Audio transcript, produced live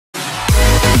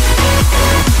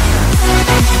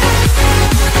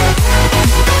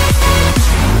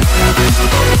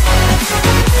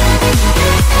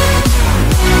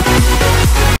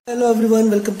Hello everyone,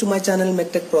 welcome to my channel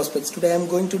M.Tech Prospects. Today I am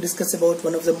going to discuss about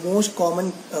one of the most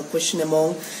common question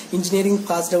among engineering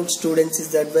passed out students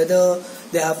is that whether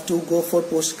they have to go for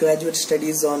postgraduate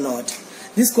studies or not.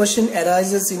 This question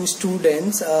arises in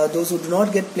students, those who do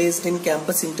not get placed in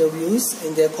campus interviews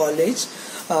in their college,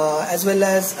 as well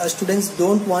as students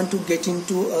don't want to get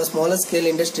into smaller scale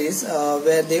industries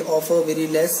where they offer very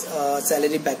less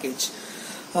salary package.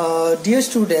 Dear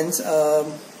students,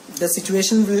 the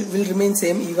situation will remain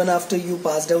same even after you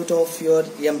passed out of your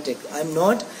M.Tech. I am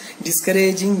not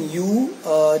discouraging you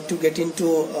to get into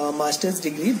a master's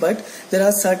degree, but there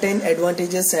are certain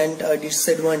advantages and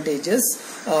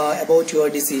disadvantages about your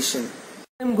decision.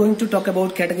 I am going to talk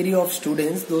about category of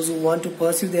students, those who want to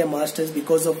pursue their masters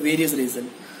because of various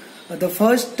reasons. The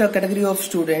first category of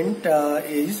student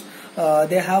is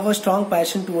they have a strong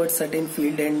passion towards certain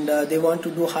field and they want to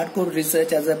do hardcore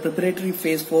research as a preparatory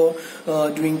phase for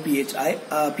doing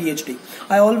PhD.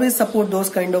 I always support those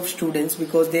kind of students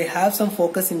because they have some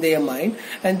focus in their mind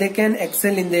and they can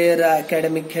excel in their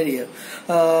academic career.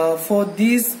 For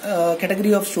these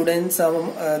category of students,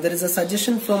 there is a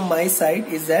suggestion from my side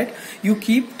is that you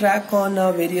keep track on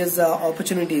various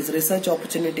opportunities, research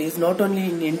opportunities, not only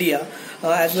in India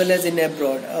as well as in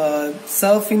abroad.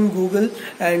 Surf in Google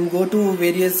and go to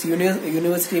various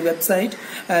university website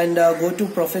and go to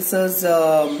professor's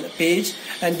page,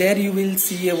 and there you will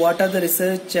see what are the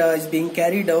research is being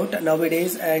carried out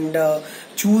nowadays, and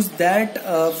choose that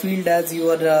field as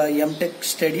your M.Tech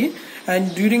study.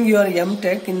 And during your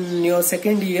M.Tech in your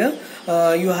second year,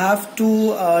 you have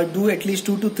to do at least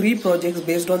 2 to 3 projects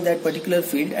based on that particular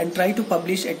field and try to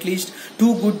publish at least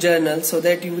 2 good journals so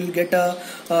that you will get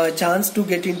a chance to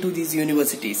get into these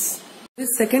universities.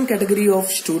 This second category of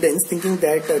students thinking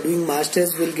that doing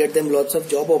masters will get them lots of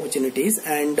job opportunities,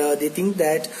 and they think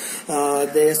that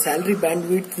their salary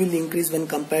bandwidth will increase when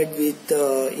compared with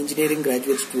engineering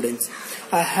graduate students.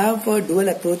 I have a dual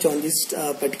approach on this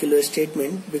particular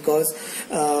statement because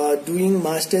doing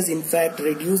masters in fact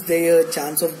reduce their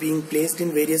chance of being placed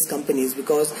in various companies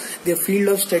because their field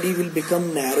of study will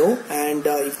become narrow, and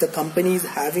if the company is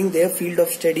having their field of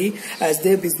study as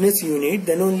their business unit,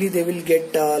 then only they will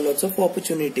get lots of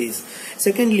opportunities.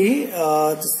 Secondly,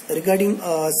 regarding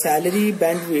salary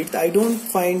bandwidth, I don't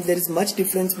find there is much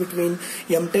difference between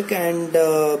M.Tech and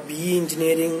BE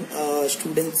engineering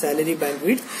student salary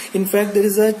bandwidth. In fact, there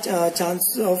is a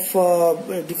chance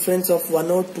of difference of 1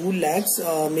 or 2 lakhs,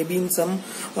 maybe in some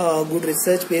good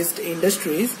research based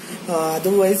industries.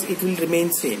 Otherwise, it will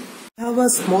remain same. I have a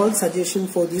small suggestion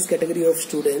for this category of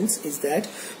students is that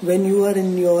when you are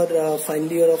in your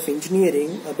final year of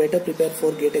engineering, better prepare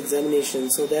for GATE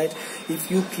examination, so that if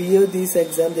you clear this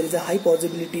exam, there is a high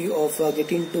possibility of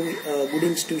getting to good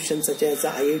institutions such as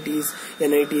IITs,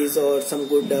 NITs or some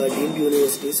good deemed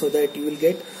universities, so that you will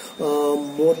get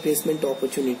more placement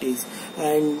opportunities.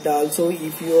 And also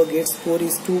if your GATE score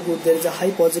is too good, there is a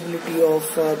high possibility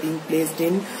of being placed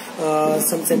in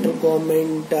some central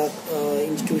government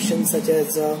institutions such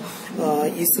as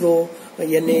ISRO,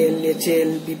 NAL,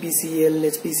 HL, BPCL,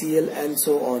 HPCL and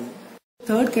so on.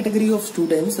 Third category of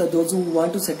students are those who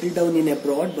want to settle down in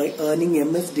abroad by earning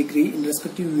MS degree in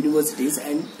respective universities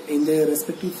and in their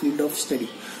respective field of study.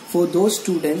 For those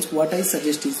students, what I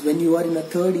suggest is when you are in a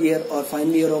third year or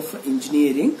final year of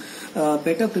engineering,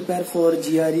 better prepare for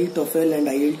GRE, TOEFL and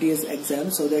IELTS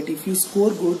exams, so that if you score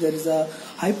good, there is a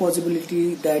high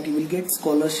possibility that you will get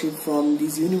scholarship from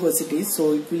these universities,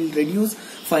 so it will reduce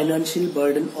financial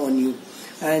burden on you.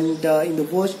 And in the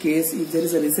worst case, if there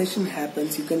is a recession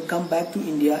happens, you can come back to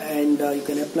India and you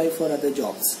can apply for other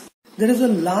jobs. There is a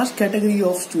large category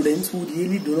of students who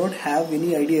really do not have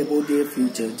any idea about their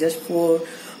future. Just for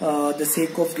the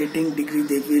sake of getting degree,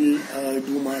 they will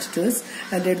do masters,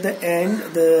 and at the end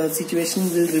the situation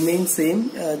will remain same.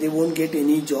 They won't get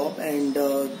any job and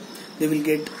they will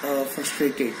get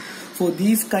frustrated. For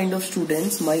these kind of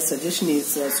students, my suggestion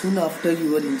is soon after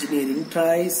your engineering,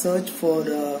 try search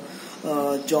for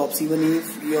jobs. Even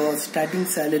if your starting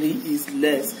salary is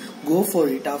less, go for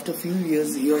it. After few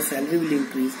years your salary will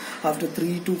increase. After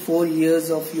 3 to 4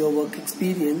 years of your work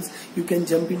experience, you can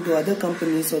jump into other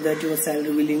companies so that your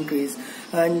salary will increase.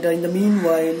 And in the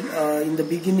meanwhile, in the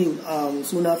beginning,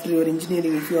 soon after your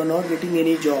engineering, if you are not getting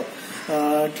any job,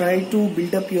 try to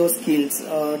build up your skills.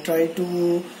 Try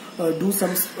to do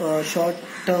some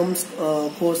short-term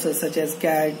courses such as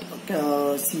CAD,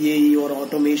 CAE or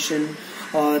automation,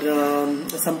 or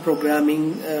some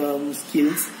programming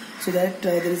skills, so that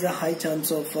there is a high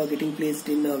chance of getting placed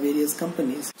in various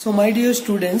companies. So my dear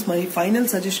students, my final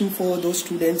suggestion for those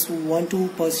students who want to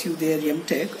pursue their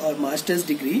M.Tech or master's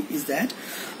degree is that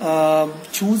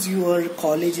choose your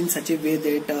college in such a way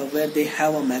that where they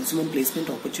have a maximum placement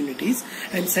opportunities,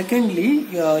 and secondly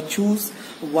choose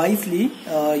wisely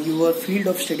your field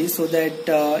of study so that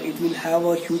it will have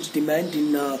a huge demand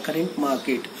in current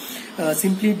market.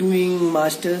 Simply doing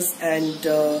masters and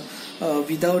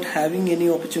without having any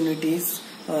opportunities,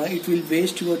 it will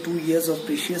waste your 2 years of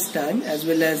precious time, as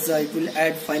well as it will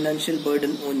add financial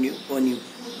burden on you.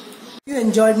 If you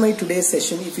enjoyed my today's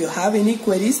session, if you have any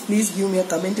queries, please give me a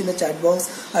comment in the chat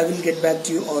box. I will get back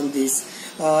to you on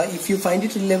this. If you find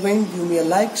it relevant, give me a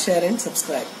like, share and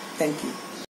subscribe. Thank you.